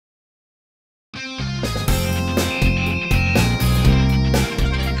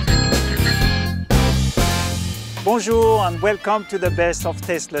Bonjour and welcome to the best of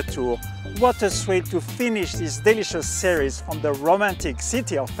Taste Le Tour. What a thrill to finish this delicious series from the romantic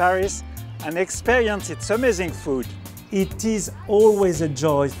city of Paris and experience its amazing food. It is always a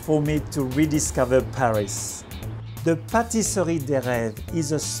joy for me to rediscover Paris. The Patisserie des Rêves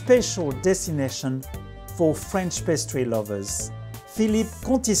is a special destination for French pastry lovers. Philippe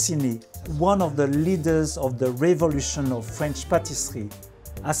Conticini, one of the leaders of the revolution of French patisserie,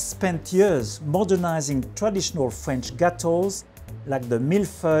 has spent years modernizing traditional French gâteaux like the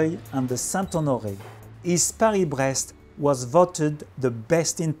millefeuilles and the Saint-Honoré. His Paris-Brest was voted the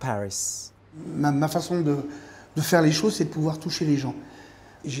best in Paris. Ma façon de faire les choses, c'est de pouvoir toucher les gens.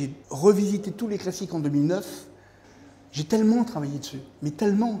 J'ai revisité tous les classiques en 2009. J'ai tellement travaillé dessus, mais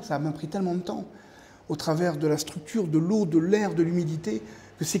tellement, ça m'a pris tellement de temps, au travers de la structure, de l'eau, de l'air, de l'humidité,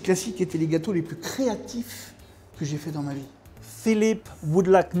 que ces classiques étaient les gâteaux les plus créatifs que j'ai fait dans ma vie. Philippe would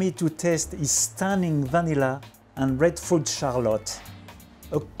like me to taste his stunning vanilla and red fruit charlotte,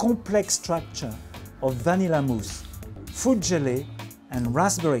 a complex structure of vanilla mousse, fruit gelée, and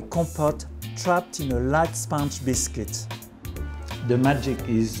raspberry compote trapped in a light sponge biscuit. The magic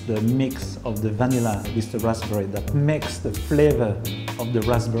is the mix of the vanilla with the raspberry that makes the flavor of the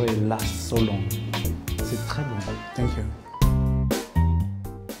raspberry last so long. C'est très bon. Thank you.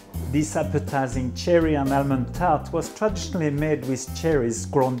 This appetizing cherry and almond tart was traditionally made with cherries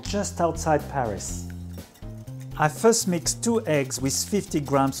grown just outside Paris. I first mixed 2 eggs with 50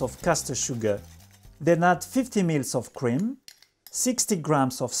 grams of caster sugar, then add 50 ml of cream, 60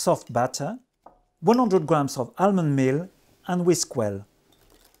 grams of soft batter, 100 grams of almond meal, and whisk well.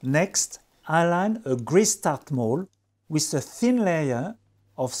 Next, I line a greased tart mold with a thin layer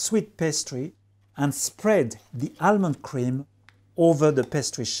of sweet pastry and spread the almond cream over the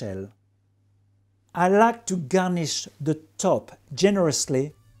pastry shell. I like to garnish the top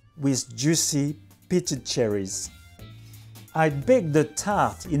generously with juicy pitted cherries. I bake the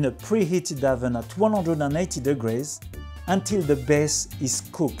tart in a preheated oven at 180 degrees until the base is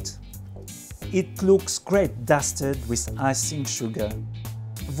cooked. It looks great dusted with icing sugar.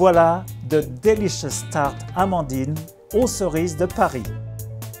 Voilà the delicious tarte amandine aux cerises de Paris.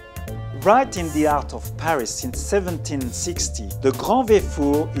 Right in the heart of Paris since 1760, the Grand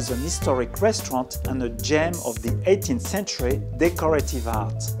Véfour is an historic restaurant and a gem of the 18th century decorative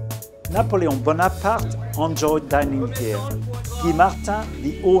art. Napoleon Bonaparte enjoyed dining here. Guy Martin,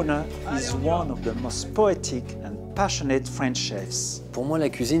 the owner, is one of the most poetic and passionate French chefs. Pour moi, la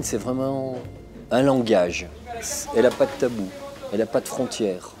cuisine, c'est vraiment un langage. Elle n'a pas de tabou, elle n'a pas de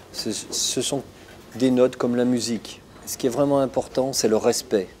frontières. Ce sont des notes comme la musique. Ce qui est vraiment important, c'est le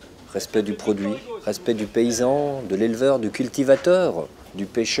respect. Respect du produit, respect du paysan, de l'éleveur, du cultivateur, du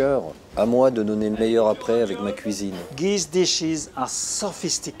pêcheur. À moi de donner le meilleur après avec ma cuisine. Guy's dishes are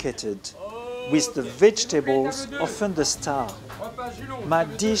sophisticated, with the vegetables often the star. My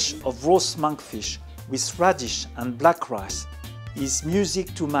dish of roast monkfish with radish and black rice is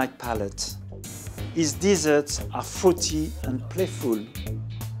music to my palate. His desserts are fruity and playful.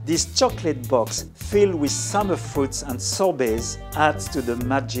 This chocolate box filled with summer fruits and sorbets adds to the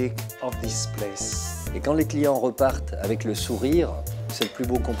magic of this place. Et quand les clients repartent avec le sourire, c'est le plus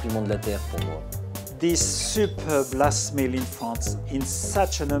beau compliment de la terre pour moi. This superb last meal in France, in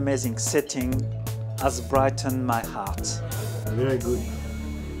such an amazing setting, has brightened my heart. Very good.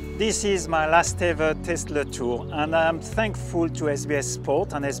 This is my last ever Taste Le Tour, and I am thankful to SBS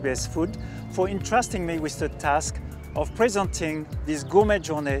Sport and SBS Food for entrusting me with the task of presenting this gourmet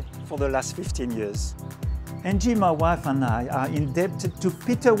journey for the last 15 years. Angie, my wife, and I are indebted to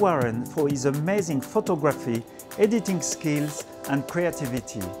Peter Warren for his amazing photography, editing skills, and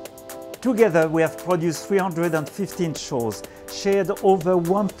creativity. Together, we have produced 315 shows, shared over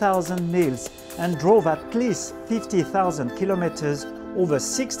 1,000 meals, and drove at least 50,000 kilometers over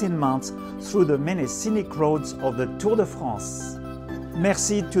 16 months through the many scenic roads of the Tour de France.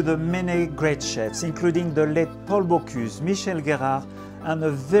 Merci to the many great chefs, including the late Paul Bocuse, Michel Guérard, and a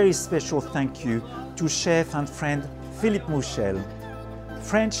very special thank you to chef and friend Philippe Mouchel.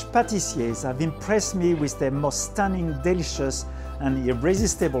 French pâtissiers have impressed me with their most stunning, delicious and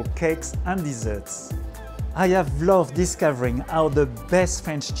irresistible cakes and desserts. I have loved discovering how the best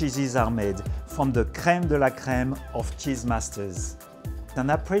French cheeses are made, from the crème de la crème of cheese masters,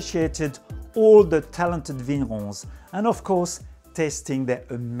 and appreciated all the talented vignerons, and of course, tasting their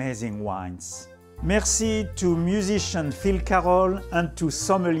amazing wines. Merci to musician Phil Carroll and to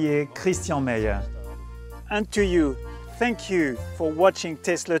sommelier Christian Meyer. And to you, thank you for watching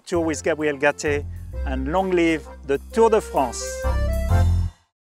Taste Le Tour with Gabriel Gate, and long live the Tour de France!